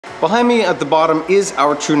Behind me at the bottom is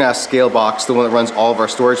our TrueNAS SCALE box, the one that runs all of our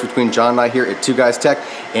storage between John and I here at Two Guys Tech.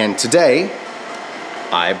 And today,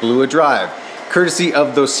 I blew a drive, courtesy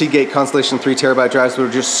of those Seagate Constellation 3TB drives that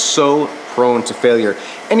are just so prone to failure.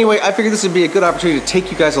 Anyway, I figured this would be a good opportunity to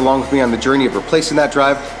take you guys along with me on the journey of replacing that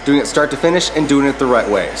drive, doing it start to finish, and doing it the right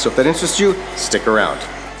way. So if that interests you, stick around.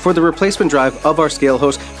 For the replacement drive of our SCALE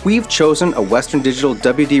host, we've chosen a Western Digital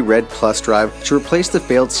WD Red Plus drive to replace the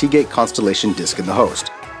failed Seagate Constellation disk in the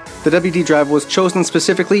host. The WD drive was chosen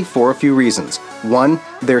specifically for a few reasons. One,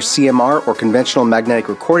 they're CMR or conventional magnetic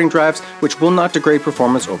recording drives, which will not degrade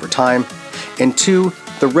performance over time. And two,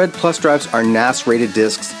 the Red Plus drives are NAS rated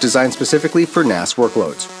disks designed specifically for NAS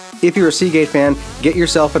workloads. If you're a Seagate fan, get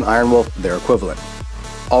yourself an Iron Wolf, their equivalent.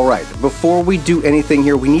 Alright, before we do anything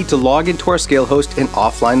here, we need to log into our SCALE host and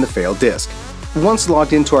offline the failed disk. Once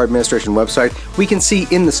logged into our administration website, we can see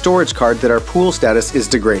in the storage card that our pool status is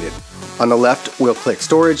degraded. On the left, we'll click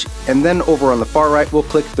Storage, and then over on the far right, we'll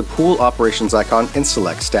click the Pool Operations icon and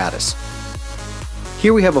select Status.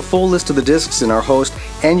 Here we have a full list of the disks in our host,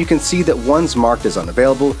 and you can see that one's marked as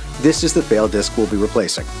unavailable. This is the failed disk we'll be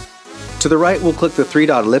replacing. To the right, we'll click the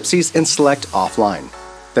three-dot ellipses and select Offline.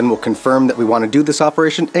 Then we'll confirm that we want to do this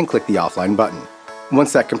operation and click the Offline button.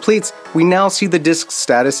 Once that completes, we now see the disk's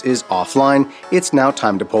status is offline. It's now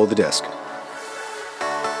time to pull the disk.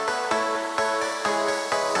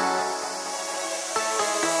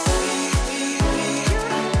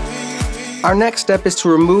 Our next step is to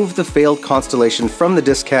remove the failed Constellation from the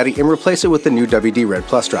disk caddy and replace it with the new WD Red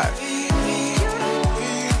Plus drive.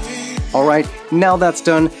 Alright, now that's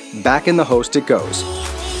done, back in the host it goes.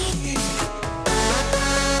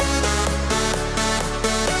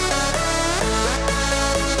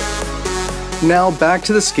 Now back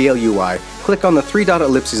to the SCALE UI, click on the three-dot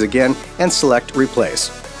ellipses again and select Replace.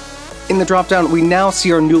 In the drop-down, we now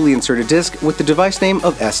see our newly inserted disk with the device name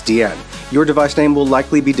of SDN. Your device name will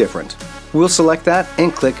likely be different. We'll select that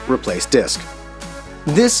and click Replace Disk.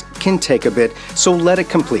 This can take a bit, so let it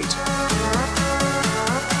complete.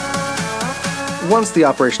 Once the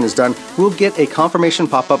operation is done, we'll get a confirmation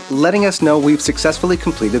pop-up letting us know we've successfully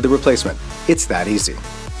completed the replacement. It's that easy.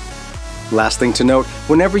 Last thing to note,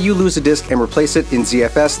 whenever you lose a disk and replace it in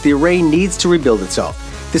ZFS, the array needs to rebuild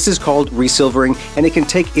itself. This is called resilvering, and it can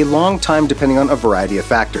take a long time depending on a variety of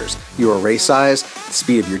factors: your array size, the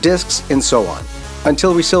speed of your disks, and so on.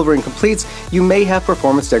 Until resilvering completes, you may have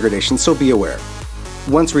performance degradation, so be aware.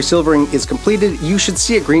 Once resilvering is completed, you should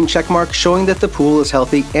see a green check mark showing that the pool is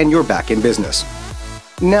healthy and you're back in business.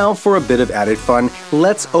 Now for a bit of added fun,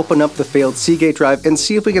 let's open up the failed Seagate drive and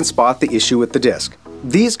see if we can spot the issue with the disk.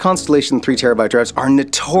 These Constellation 3TB drives are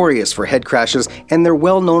notorious for head crashes, and they're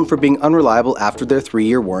well known for being unreliable after their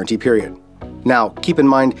 3-year warranty period. Now, keep in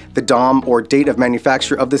mind, the DOM or date of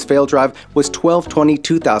manufacture of this failed drive was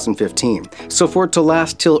 12/20/2015, so for it to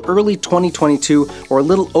last till early 2022 or a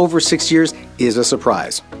little over 6 years is a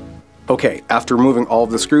surprise. Okay, after removing all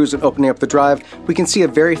of the screws and opening up the drive, we can see a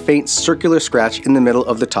very faint circular scratch in the middle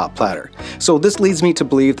of the top platter. So this leads me to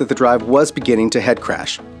believe that the drive was beginning to head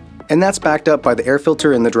crash. And that's backed up by the air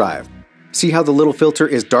filter in the drive. See how the little filter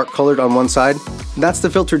is dark colored on one side? That's the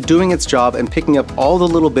filter doing its job and picking up all the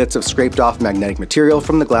little bits of scraped off magnetic material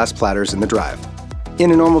from the glass platters in the drive.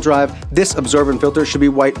 In a normal drive, this absorbent filter should be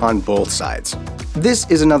white on both sides. This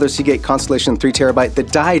is another Seagate Constellation 3TB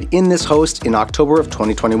that died in this host in October of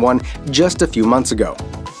 2021, just a few months ago.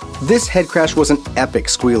 This head crash was an epic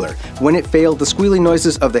squealer. When it failed, the squealing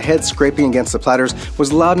noises of the head scraping against the platters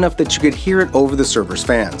was loud enough that you could hear it over the server's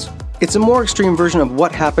fans. It's a more extreme version of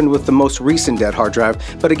what happened with the most recent dead hard drive,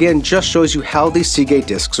 but again just shows you how these Seagate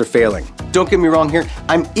disks are failing. Don't get me wrong here,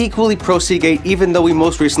 I'm equally pro Seagate even though we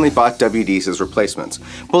most recently bought WDs as replacements.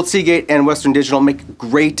 Both Seagate and Western Digital make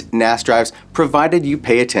great NAS drives provided you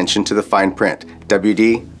pay attention to the fine print.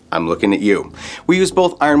 WD, I'm looking at you. We use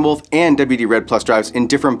both Iron Wolf and WD Red Plus drives in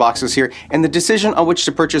different boxes here, and the decision on which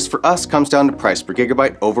to purchase for us comes down to price per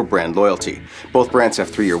gigabyte over brand loyalty. Both brands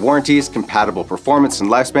have 3-year warranties, compatible performance and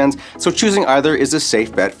lifespans, so choosing either is a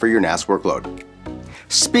safe bet for your NAS workload.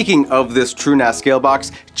 Speaking of this TrueNAS SCALE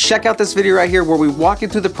box, check out this video right here where we walk you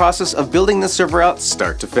through the process of building this server out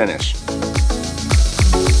start to finish.